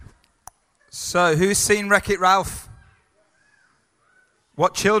So, who's seen Wreck-It Ralph?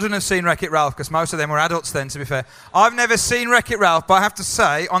 What children have seen Wreck-It Ralph? Because most of them were adults then, to be fair. I've never seen Wreck-It Ralph, but I have to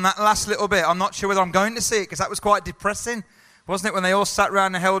say, on that last little bit, I'm not sure whether I'm going to see it, because that was quite depressing. Wasn't it, when they all sat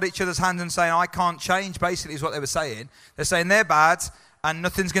around and held each other's hands and saying, I can't change, basically is what they were saying. They're saying they're bad and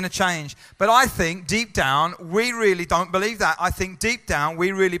nothing's going to change. But I think, deep down, we really don't believe that. I think, deep down,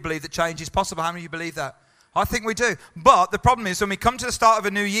 we really believe that change is possible. How many of you believe that? I think we do. But the problem is, when we come to the start of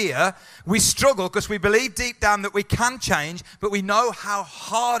a new year, we struggle because we believe deep down that we can change, but we know how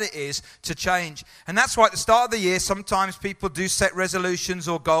hard it is to change. And that's why at the start of the year, sometimes people do set resolutions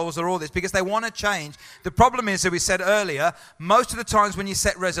or goals or all this because they want to change. The problem is, as we said earlier, most of the times when you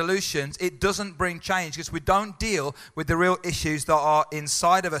set resolutions, it doesn't bring change because we don't deal with the real issues that are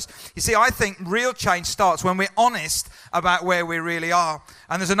inside of us. You see, I think real change starts when we're honest about where we really are.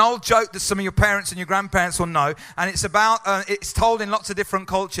 And there's an old joke that some of your parents and your grandparents will know, and it's about, it's told in lots of different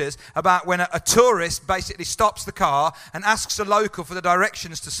cultures about when a tourist basically stops the car and asks a local for the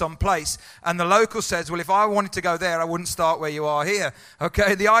directions to some place, and the local says, well, if I wanted to go there, I wouldn't start where you are here.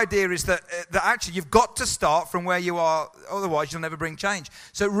 Okay, the idea is that actually you've got to start from where you are, otherwise you'll never bring change.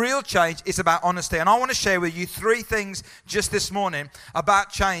 So real change is about honesty, and I want to share with you 3 things just this morning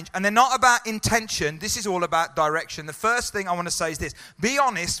about change, and they're not about intention. This is all about direction. The first thing I want to say is this: be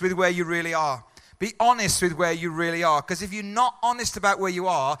honest with where you really are. Be honest with where you really are, because if you're not honest about where you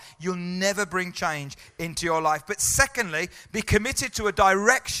are, you'll never bring change into your life. But secondly, be committed to a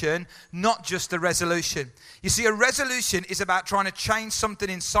direction, not just a resolution. You see, a resolution is about trying to change something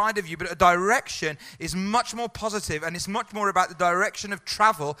inside of you, but a direction is much more positive, and it's much more about the direction of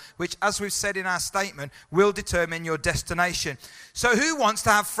travel, which, as we've said in our statement, will determine your destination. So who wants to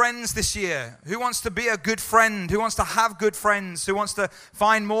have friends this year? Who wants to be a good friend? Who wants to have good friends? Who wants to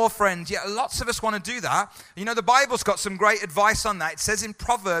find more friends? Yeah, lots of us want to do that. You know, the Bible's got some great advice on that. It says in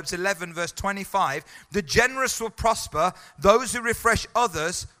Proverbs 11 verse 25, the generous will prosper, those who refresh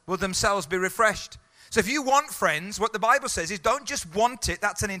others will themselves be refreshed. So if you want friends, what the Bible says is don't just want it,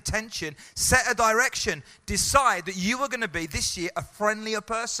 that's an intention. Set a direction. Decide that you are going to be this year a friendlier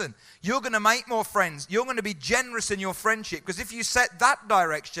person. You're going to make more friends. You're going to be generous in your friendship, because if you set that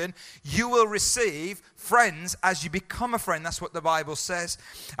direction, you will receive friends as you become a friend. That's what the Bible says.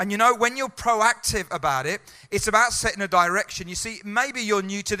 And you know, when you're proactive about it, it's about setting a direction. You see, maybe you're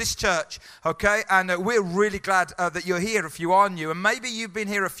new to this church, okay? And we're really glad that you're here if you are new. And maybe you've been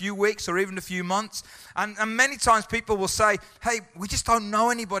here a few weeks or even a few months. And many times people will say, hey, we just don't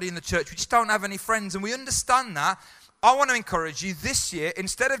know anybody in the church. We just don't have any friends. And we understand that. I want to encourage you this year,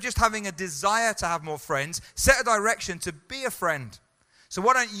 instead of just having a desire to have more friends, set a direction to be a friend. So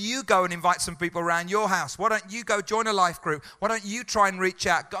why don't you go and invite some people around your house? Why don't you go join a life group? Why don't you try and reach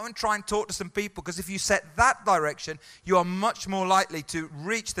out? Go and try and talk to some people, because if you set that direction, you are much more likely to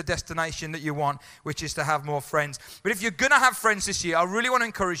reach the destination that you want, which is to have more friends. But if you're going to have friends this year, I really want to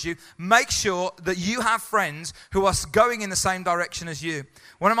encourage you, make sure that you have friends who are going in the same direction as you.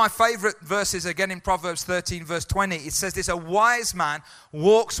 One of my favorite verses, again in Proverbs 13 verse 20, it says this: a wise man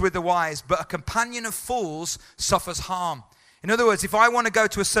walks with the wise, but a companion of fools suffers harm. In other words, if I want to go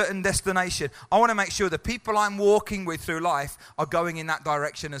to a certain destination, I want to make sure the people I'm walking with through life are going in that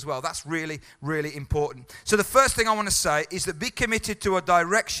direction as well. That's really, really important. So the first thing I want to say is that be committed to a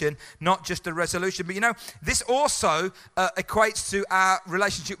direction, not just a resolution. But you know, this also equates to our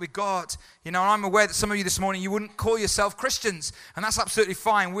relationship with God. You know, I'm aware that some of you this morning, you wouldn't call yourself Christians, and that's absolutely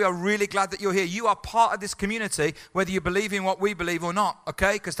fine. We are really glad that you're here. You are part of this community, whether you believe in what we believe or not,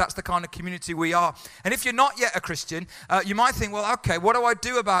 okay? Because that's the kind of community we are. And if you're not yet a Christian, you might think, well, okay, what do I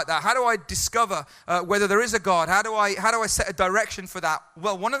do about that? How do I discover whether there is a God? How do I set a direction for that?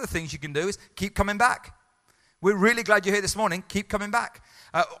 Well, one of the things you can do is keep coming back. We're really glad you're here this morning. Keep coming back.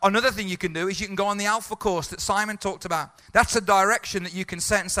 Another thing you can do is you can go on the Alpha course that Simon talked about. That's a direction that you can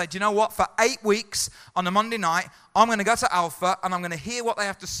set and say, do you know what? For 8 weeks on a Monday night, I'm going to go to Alpha and I'm going to hear what they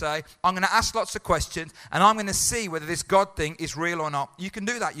have to say. I'm going to ask lots of questions and I'm going to see whether this God thing is real or not. You can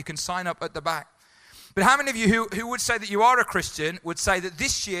do that. You can sign up at the back. But how many of you who would say that you are a Christian would say that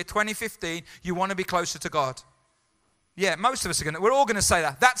this year, 2015, you want to be closer to God? Yeah, most of us we're all going to say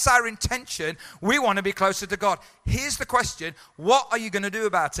that. That's our intention. We want to be closer to God. Here's the question: what are you going to do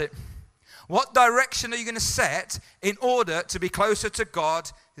about it? What direction are you going to set in order to be closer to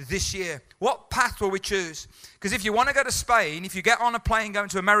God this year? What path will we choose? Because if you want to go to Spain, if you get on a plane going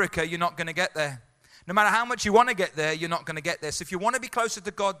to America, you're not going to get there. No matter how much you want to get there, you're not going to get there. So if you want to be closer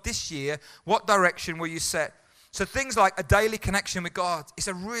to God this year, what direction will you set? So things like a daily connection with God, it's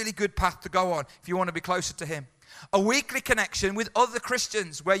a really good path to go on if you want to be closer to Him. A weekly connection with other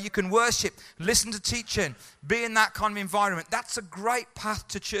Christians where you can worship, listen to teaching, be in that kind of environment. That's a great path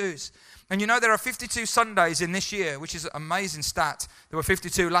to choose. And you know, there are 52 Sundays in this year, which is an amazing stat. There were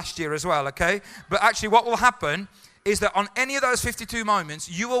 52 last year as well, okay? But actually what will happen is that on any of those 52 moments,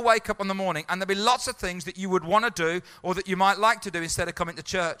 you will wake up in the morning and there'll be lots of things that you would want to do or that you might like to do instead of coming to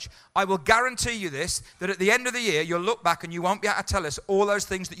church. I will guarantee you this, that at the end of the year, you'll look back and you won't be able to tell us all those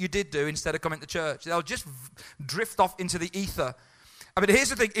things that you did do instead of coming to church. They'll just drift off into the ether. But here's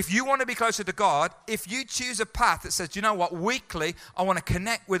the thing, if you want to be closer to God, if you choose a path that says, you know what, weekly, I want to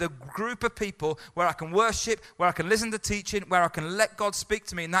connect with a group of people where I can worship, where I can listen to teaching, where I can let God speak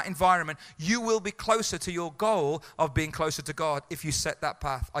to me in that environment, you will be closer to your goal of being closer to God if you set that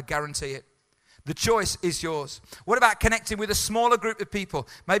path. I guarantee it. The choice is yours. What about connecting with a smaller group of people?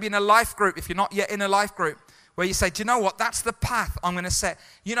 Maybe in a life group, if you're not yet in a life group, where you say, do you know what, that's the path I'm going to set.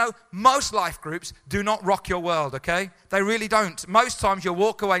 You know, most life groups do not rock your world, okay? They really don't. Most times you'll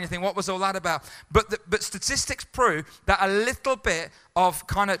walk away and you think, what was all that about? But statistics prove that a little bit of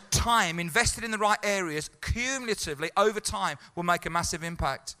kind of time invested in the right areas, cumulatively over time, will make a massive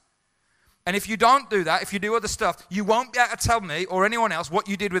impact. And if you don't do that, if you do other stuff, you won't be able to tell me or anyone else what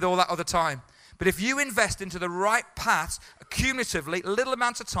you did with all that other time. But if you invest into the right paths, cumulatively, little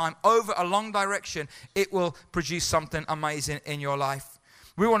amounts of time over a long direction, it will produce something amazing in your life.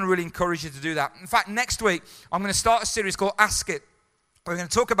 We want to really encourage you to do that. In fact, next week, I'm going to start a series called Ask It. We're going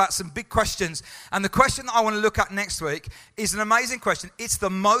to talk about some big questions. And the question that I want to look at next week is an amazing question. It's the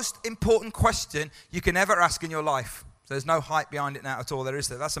most important question you can ever ask in your life. There's no hype behind it now at all. There is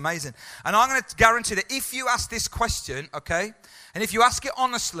there. That's amazing. And I'm going to guarantee that if you ask this question, okay, and if you ask it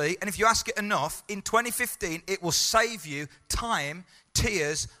honestly, and if you ask it enough, in 2015, it will save you time,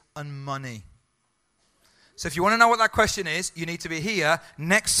 tears, and money. So if you want to know what that question is, you need to be here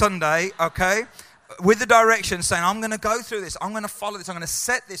next Sunday, okay, with the direction saying, I'm going to go through this, I'm going to follow this, I'm going to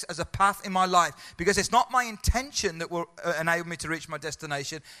set this as a path in my life, because it's not my intention that will enable me to reach my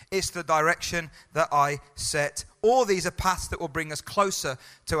destination, it's the direction that I set. All these are paths that will bring us closer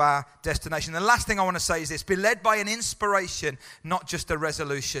to our destination. The last thing I want to say is this: be led by an inspiration, not just a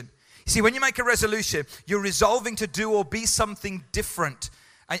resolution. You see, when you make a resolution, you're resolving to do or be something different.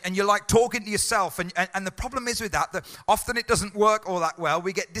 And you're like talking to yourself. And the problem is with that often it doesn't work all that well.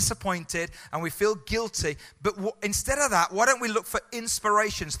 We get disappointed and we feel guilty. But instead of that, why don't we look for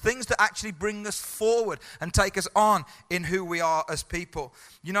inspirations, things that actually bring us forward and take us on in who we are as people.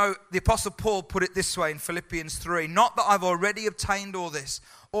 You know, the Apostle Paul put it this way in Philippians 3, not that I've already obtained all this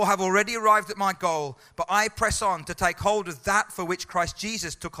or have already arrived at my goal, but I press on to take hold of that for which Christ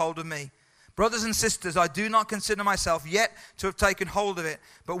Jesus took hold of me. Brothers and sisters, I do not consider myself yet to have taken hold of it.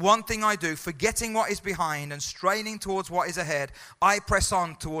 But one thing I do, forgetting what is behind and straining towards what is ahead, I press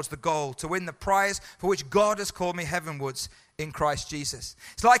on towards the goal to win the prize for which God has called me heavenwards in Christ Jesus.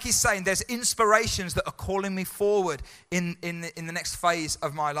 It's like he's saying there's inspirations that are calling me forward in the next phase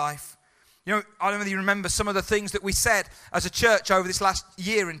of my life. You know, I don't know whether you remember some of the things that we said as a church over this last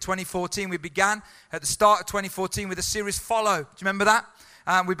year in 2014. We began at the start of 2014 with the series Follow. Do you remember that?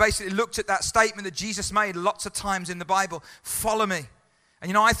 We basically looked at that statement that Jesus made lots of times in the Bible, follow me. And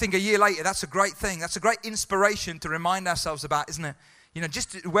you know, I think a year later, that's a great thing. That's a great inspiration to remind ourselves about, isn't it? You know,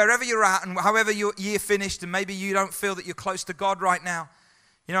 just wherever you're at and however your year finished, and maybe you don't feel that you're close to God right now.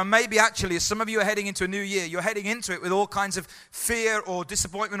 You know, maybe actually, as some of you are heading into a new year, you're heading into it with all kinds of fear or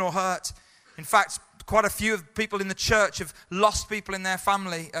disappointment or hurt. In fact, quite a few of people in the church have lost people in their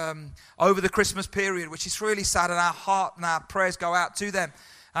family over the Christmas period, which is really sad, and our heart and our prayers go out to them.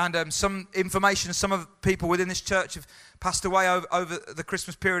 And some information, some of the people within this church have passed away over the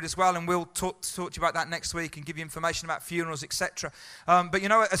Christmas period as well, and we'll talk to you about that next week and give you information about funerals, etc. But you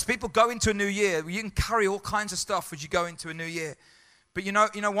know, as people go into a new year, you can carry all kinds of stuff as you go into a new year. But you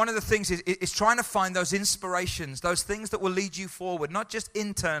know, one of the things is trying to find those inspirations, those things that will lead you forward, not just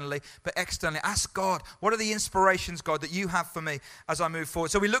internally, but externally. Ask God, what are the inspirations, God, that you have for me as I move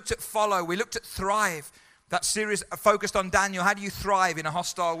forward? So we looked at Follow, we looked at Thrive. That series focused on Daniel. How do you thrive in a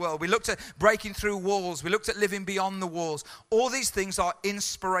hostile world? We looked at breaking through walls. We looked at living beyond the walls. All these things are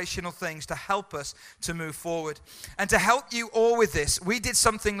inspirational things to help us to move forward. And to help you all with this, we did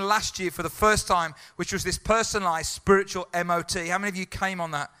something last year for the first time, which was this personalized spiritual MOT. How many of you came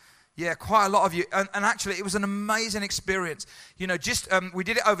on that? Yeah, quite a lot of you. And actually, it was an amazing experience. You know, we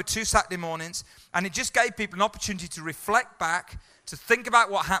did it over 2 Saturday mornings, and it just gave people an opportunity to reflect back, to think about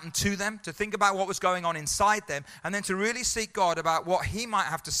what happened to them, to think about what was going on inside them, and then to really seek God about what He might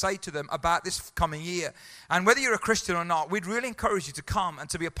have to say to them about this coming year. And whether you're a Christian or not, we'd really encourage you to come and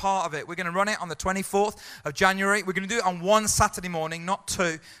to be a part of it. We're going to run it on the 24th of January. We're going to do it on one Saturday morning, not two.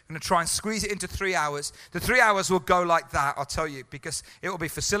 We're going to try and squeeze it into 3 hours. The 3 hours will go like that, I'll tell you, because it will be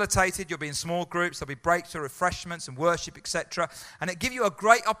facilitated. You'll be in small groups. There'll be breaks or refreshments and worship, etc. And it give you a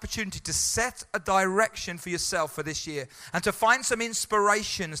great opportunity to set a direction for yourself for this year and to find some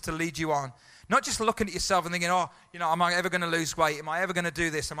inspirations to lead you on. Not just looking at yourself and thinking, am I ever going to lose weight? Am I ever going to do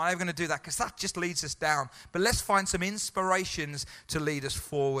this? Am I ever going to do that? Because that just leads us down. But let's find some inspirations to lead us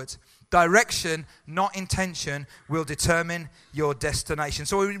forward. Direction, not intention, will determine your destination.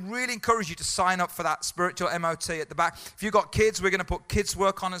 So we really encourage you to sign up for that spiritual MOT at the back. If you've got kids, we're going to put kids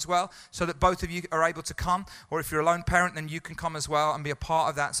work on as well so that both of you are able to come. Or if you're a lone parent, then you can come as well and be a part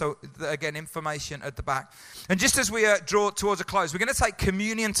of that. So again, information at the back. And just as we draw towards a close, we're going to take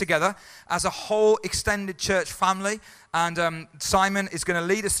communion together as a whole extended church family. And Simon is going to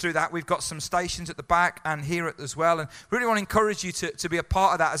lead us through that. We've got some stations at the back and here as well. And really want to encourage you to be a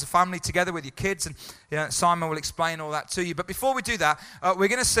part of that as a family together with your kids. And Simon will explain all that to you. But before we do that, we're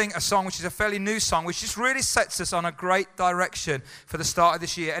going to sing a song which is a fairly new song, which just really sets us on a great direction for the start of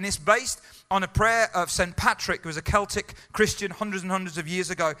this year. And it's based on a prayer of St. Patrick, who was a Celtic Christian hundreds and hundreds of years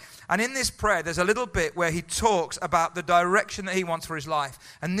ago. And in this prayer, there's a little bit where he talks about the direction that he wants for his life.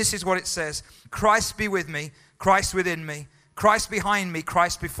 And this is what it says: Christ be with me, Christ within me, Christ behind me,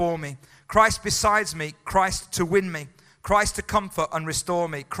 Christ before me, Christ besides me, Christ to win me, Christ to comfort and restore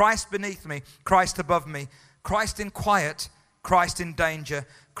me, Christ beneath me, Christ above me, Christ in quiet, Christ in danger,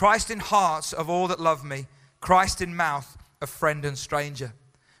 Christ in hearts of all that love me, Christ in mouth of friend and stranger.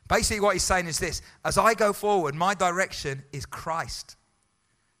 Basically what he's saying is this: as I go forward, my direction is Christ.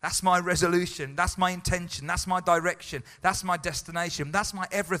 That's my resolution, that's my intention, that's my direction, that's my destination, that's my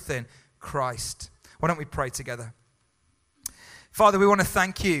everything, Christ. Why don't we pray together? Father, we want to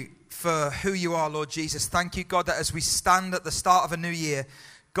thank you for who you are, Lord Jesus. Thank you, God, that as we stand at the start of a new year,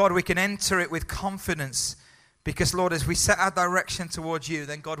 God, we can enter it with confidence because, Lord, as we set our direction towards you,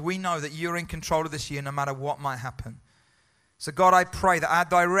 then, God, we know that you're in control of this year no matter what might happen. So, God, I pray that our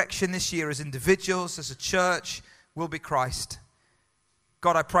direction this year as individuals, as a church, will be Christ.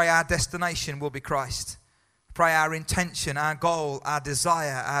 God, I pray our destination will be Christ. Pray our intention, our goal, our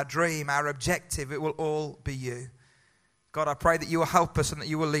desire, our dream, our objective, it will all be you. God, I pray that you will help us and that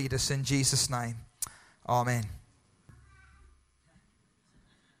you will lead us in Jesus' name. Amen.